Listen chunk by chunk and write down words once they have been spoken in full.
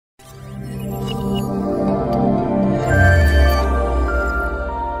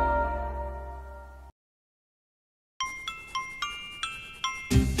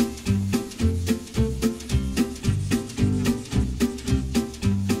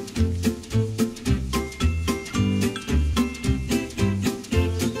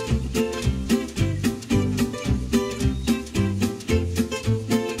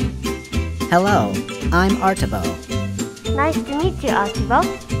Hello, I'm Artabo. Nice to meet you, Artabo.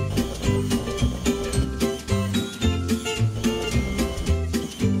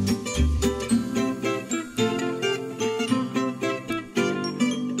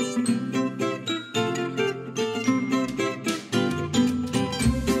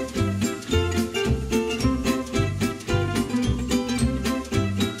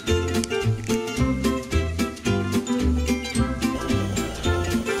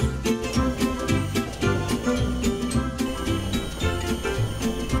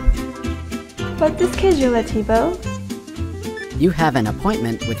 What's the schedule, Artabo? You have an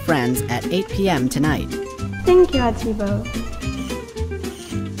appointment with friends at 8 p.m. tonight. Thank you, Artabo.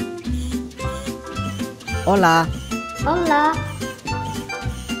 Hola. Hola.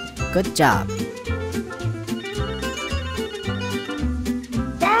 Good job.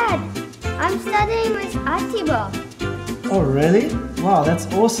 Dad, I'm studying with Artabo. Oh, really? Wow, that's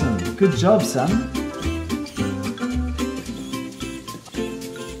awesome. Good job, son.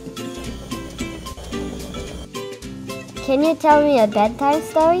 Can you tell me a bedtime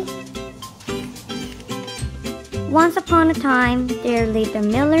story? Once upon a time, there lived a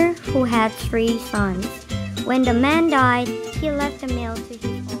miller who had 3 sons. When the man died, he left the mill to his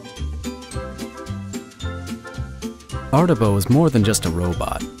own. Artabo is more than just a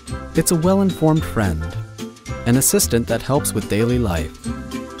robot. It's a well-informed friend, an assistant that helps with daily life,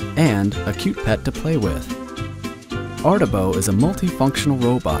 and a cute pet to play with. Artabo is a multifunctional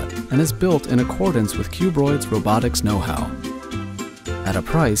robot and is built in accordance with Cubroid's robotics know-how, at a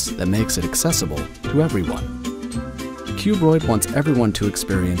price that makes it accessible to everyone. Cubroid wants everyone to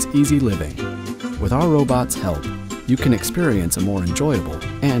experience easy living. With our robot's help, you can experience a more enjoyable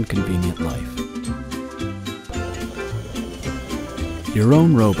and convenient life. Your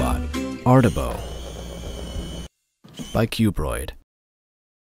own robot, Artabo, by Cubroid.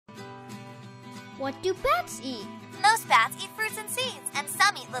 What do bats eat? Most bats eat fruits and seeds, and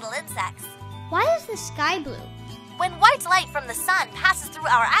some eat little insects. Why is the sky blue? When white light from the sun passes through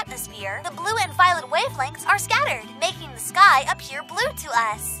our atmosphere, the blue and violet wavelengths are scattered, making the sky appear blue to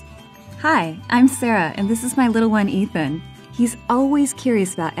us. Hi, I'm Sarah, and this is my little one, Ethan. He's always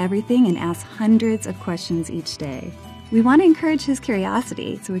curious about everything and asks hundreds of questions each day. We want to encourage his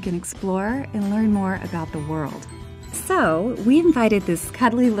curiosity so we can explore and learn more about the world. So, we invited this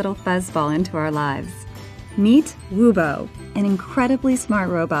cuddly little fuzzball into our lives. Meet Woobo, an incredibly smart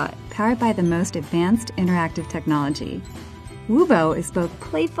robot powered by the most advanced interactive technology. Woobo is both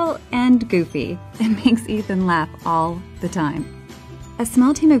playful and goofy and makes Ethan laugh all the time. A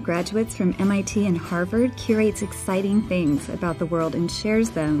small team of graduates from MIT and Harvard curates exciting things about the world and shares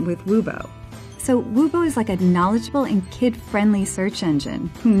them with Woobo. So Woobo is like a knowledgeable and kid-friendly search engine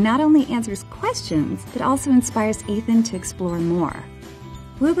who not only answers questions, but also inspires Ethan to explore more.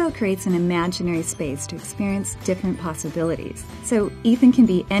 Woobo creates an imaginary space to experience different possibilities, so Ethan can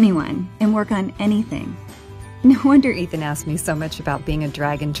be anyone and work on anything. No wonder Ethan asked me so much about being a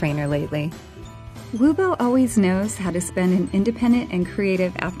dragon trainer lately. Woobo always knows how to spend an independent and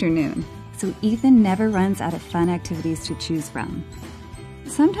creative afternoon, so Ethan never runs out of fun activities to choose from.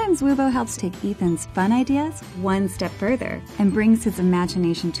 Sometimes Woobo helps take Ethan's fun ideas one step further and brings his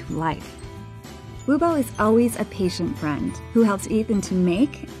imagination to life. Woobo is always a patient friend who helps Ethan to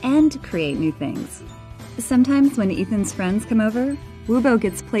make and create new things. Sometimes when Ethan's friends come over, Woobo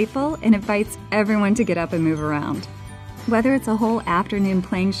gets playful and invites everyone to get up and move around. Whether it's a whole afternoon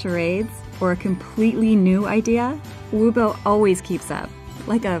playing charades or a completely new idea, Woobo always keeps up,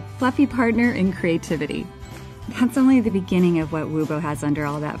 like a fluffy partner in creativity. That's only the beginning of what Woobo has under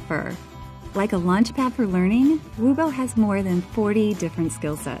all that fur. Like a launchpad for learning, Woobo has more than 40 different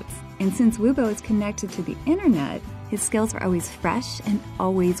skill sets. And since Woobo is connected to the internet, his skills are always fresh and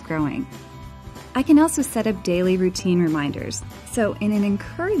always growing. I can also set up daily routine reminders. So in an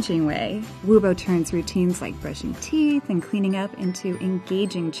encouraging way, Woobo turns routines like brushing teeth and cleaning up into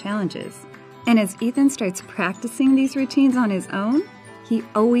engaging challenges. And as Ethan starts practicing these routines on his own, he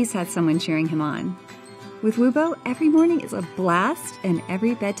always has someone cheering him on. With Woobo, every morning is a blast and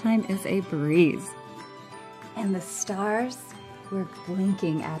every bedtime is a breeze. And the stars were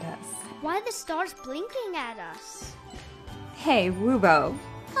blinking at us. Why are the stars blinking at us? Hey, Woobo.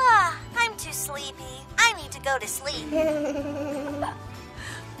 I'm too sleepy. I need to go to sleep.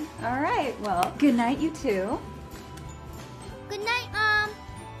 All right, well, good night, you two. Good night, Mom.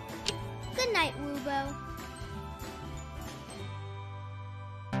 Good night, Woobo.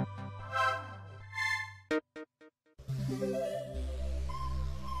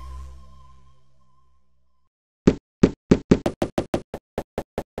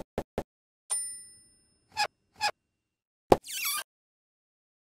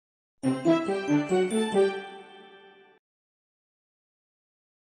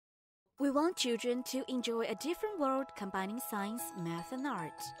 We want children to enjoy a different world combining science, math, and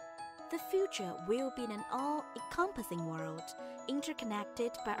art. The future will be an all-encompassing world,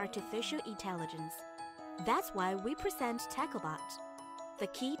 interconnected by artificial intelligence. That's why we present Tacklebot, the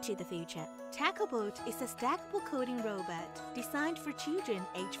key to the future. Tacklebot is a stackable coding robot designed for children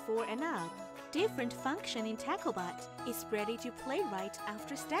age 4 and up. Different function in Tacklebot is ready to play right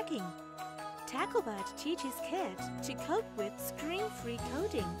after stacking. Tacklebot teaches kids to cope with screen-free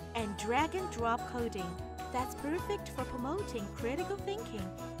coding and drag-and-drop coding that's perfect for promoting critical thinking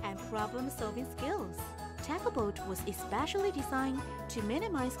and problem-solving skills. Tacklebot was especially designed to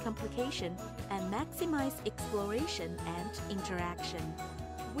minimize complication and maximize exploration and interaction.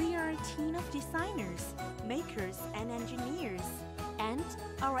 We are a team of designers, makers, and engineers, and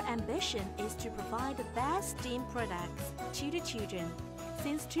our ambition is to provide the best STEAM products to the children.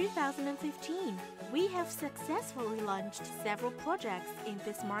 Since 2015, we have successfully launched several projects in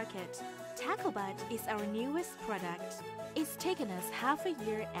this market. Tacklebot is our newest product. It's taken us half a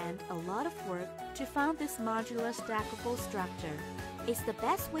year and a lot of work to find this modular stackable structure. It's the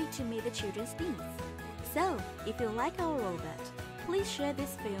best way to meet the children's needs. So, if you like our robot, please share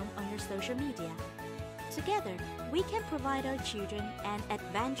this film on your social media. Together, we can provide our children an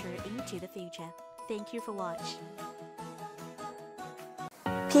adventure into the future. Thank you for watching.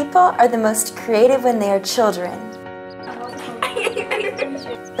 People are the most creative when they are children.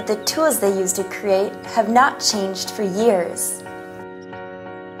 But the tools they use to create have not changed for years.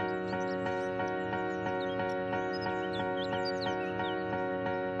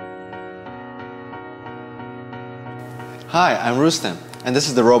 Hi, I'm Rustem, and this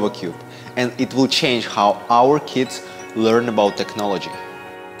is the RoboCube, and it will change how our kids learn about technology.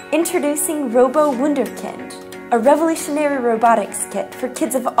 Introducing Robo Wunderkind, a revolutionary robotics kit for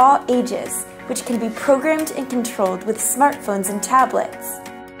kids of all ages, which can be programmed and controlled with smartphones and tablets.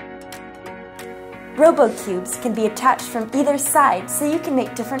 RoboCubes can be attached from either side so you can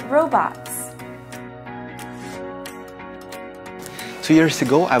make different robots. 2 years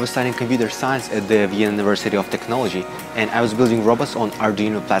ago, I was studying computer science at the Vienna University of Technology, and I was building robots on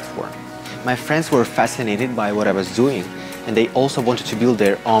Arduino platform. My friends were fascinated by what I was doing, and they also wanted to build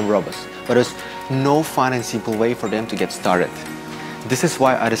their own robots, but there was no fun and simple way for them to get started. This is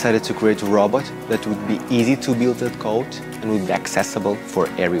why I decided to create a robot that would be easy to build with code and would be accessible for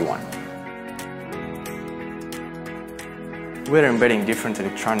everyone. We're embedding different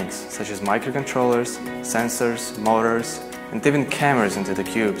electronics such as microcontrollers, sensors, motors, and even cameras into the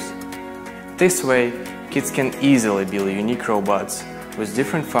cubes. This way, kids can easily build unique robots with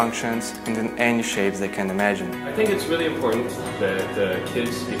different functions and in any shapes they can imagine. I think it's really important that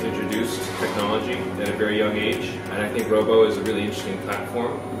kids get introduced to technology at a very young age, and I think Robo is a really interesting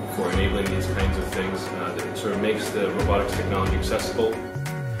platform for enabling these kinds of things that sort of makes the robotics technology accessible.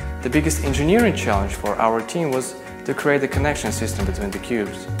 The biggest engineering challenge for our team was to create a connection system between the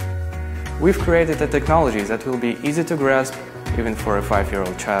cubes. We've created a technology that will be easy to grasp even for a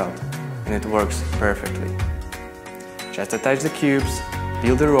 5-year-old child, and it works perfectly. Just attach the cubes,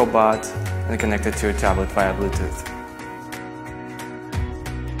 build a robot, and connect it to a tablet via Bluetooth.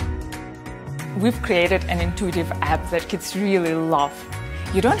 We've created an intuitive app that kids really love.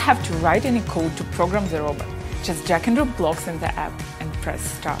 You don't have to write any code to program the robot. Just drag and drop blocks in the app and press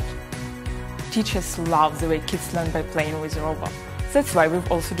start. Teachers love the way kids learn by playing with the robot. That's why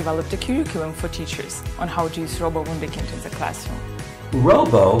we've also developed a curriculum for teachers on how to use Robo Wunderkind in the classroom.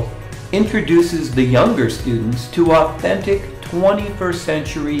 Robo introduces the younger students to authentic 21st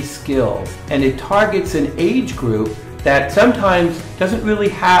century skills, and it targets an age group that sometimes doesn't really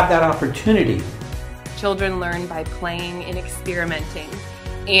have that opportunity. Children learn by playing and experimenting,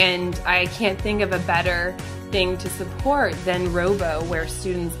 and I can't think of a better thing to support than Robo, where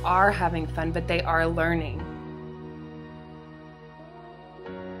students are having fun but they are learning.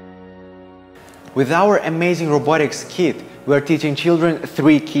 With our amazing robotics kit, we are teaching children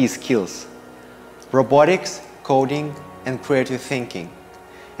 3 key skills: robotics, coding, and creative thinking.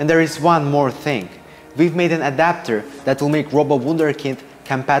 And there is one more thing. We've made an adapter that will make Robo Wunderkind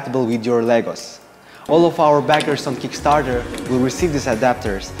compatible with your Legos. All of our backers on Kickstarter will receive these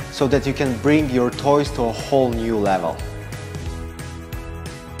adapters so that you can bring your toys to a whole new level.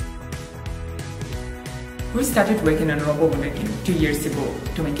 We started working on Robo Wunderkind 2 years ago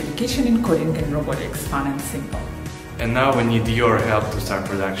to make education in coding and robotics fun and simple. And now we need your help to start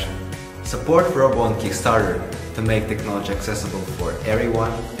production. Support Robo on Kickstarter to make technology accessible for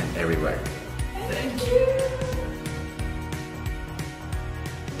everyone and everywhere. Thank you!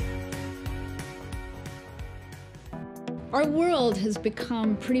 Our world has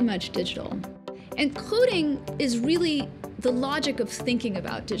become pretty much digital, and coding is really the logic of thinking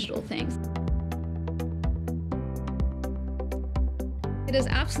about digital things. It is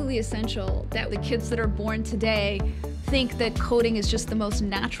absolutely essential that the kids that are born today think that coding is just the most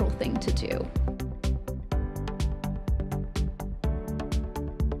natural thing to do.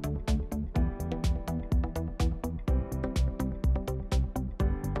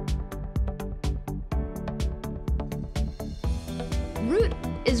 Root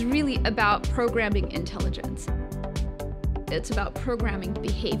is really about programming intelligence. It's about programming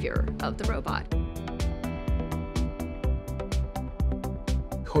behavior of the robot.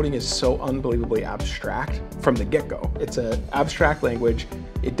 Coding is so unbelievably abstract from the get-go. It's an abstract language.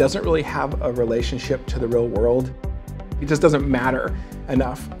 It doesn't really have a relationship to the real world. It just doesn't matter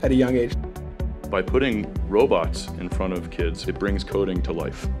enough at a young age. By putting robots in front of kids, it brings coding to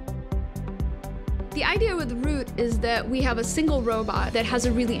life. The idea with Root is that we have a single robot that has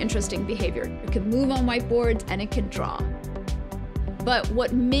a really interesting behavior. It can move on whiteboards and it can draw. But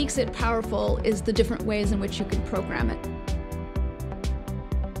what makes it powerful is the different ways in which you can program it.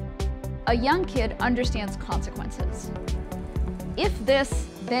 A young kid understands consequences. If this,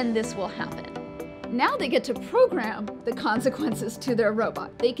 then this will happen. Now they get to program the consequences to their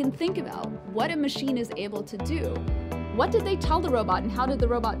robot. They can think about what a machine is able to do. What did they tell the robot and how did the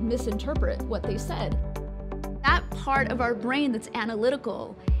robot misinterpret what they said? That part of our brain that's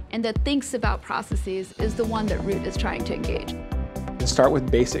analytical and that thinks about processes is the one that Root is trying to engage. And start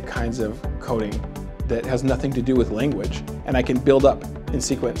with basic kinds of coding that has nothing to do with language, and I can build up in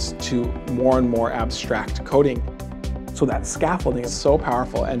sequence to more and more abstract coding. So that scaffolding is so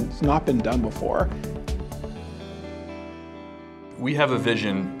powerful and it's not been done before. We have a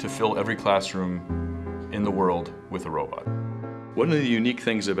vision to fill every classroom in the world with a robot. One of the unique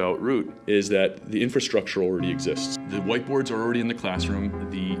things about Root is that the infrastructure already exists. The whiteboards are already in the classroom.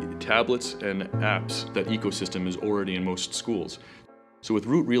 The tablets and apps, that ecosystem is already in most schools. So with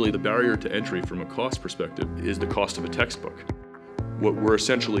Root, really, the barrier to entry from a cost perspective is the cost of a textbook. What we're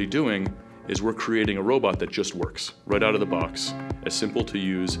essentially doing is we're creating a robot that just works right out of the box, as simple to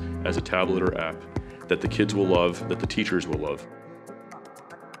use as a tablet or app, that the kids will love, that the teachers will love.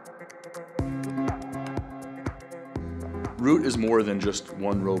 Root is more than just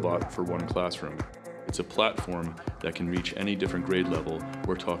one robot for one classroom. It's a platform that can reach any different grade level.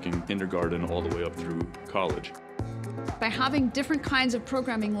 We're talking kindergarten all the way up through college. By having different kinds of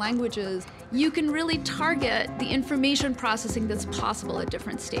programming languages, you can really target the information processing that's possible at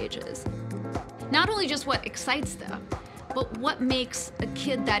different stages. Not only just what excites them, but what makes a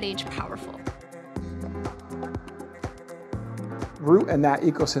kid that age powerful. Root and that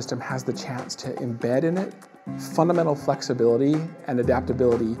ecosystem has the chance to embed in it fundamental flexibility and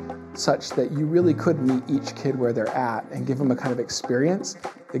adaptability such that you really could meet each kid where they're at and give them a kind of experience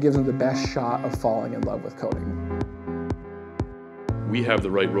that gives them the best shot of falling in love with coding. We have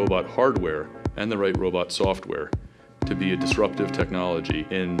the right robot hardware and the right robot software to be a disruptive technology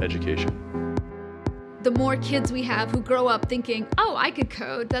in education. The more kids we have who grow up thinking, oh, I could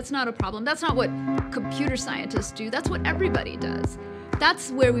code, that's not a problem. That's not what computer scientists do, that's what everybody does.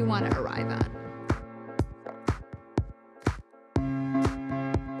 That's where we want to arrive at.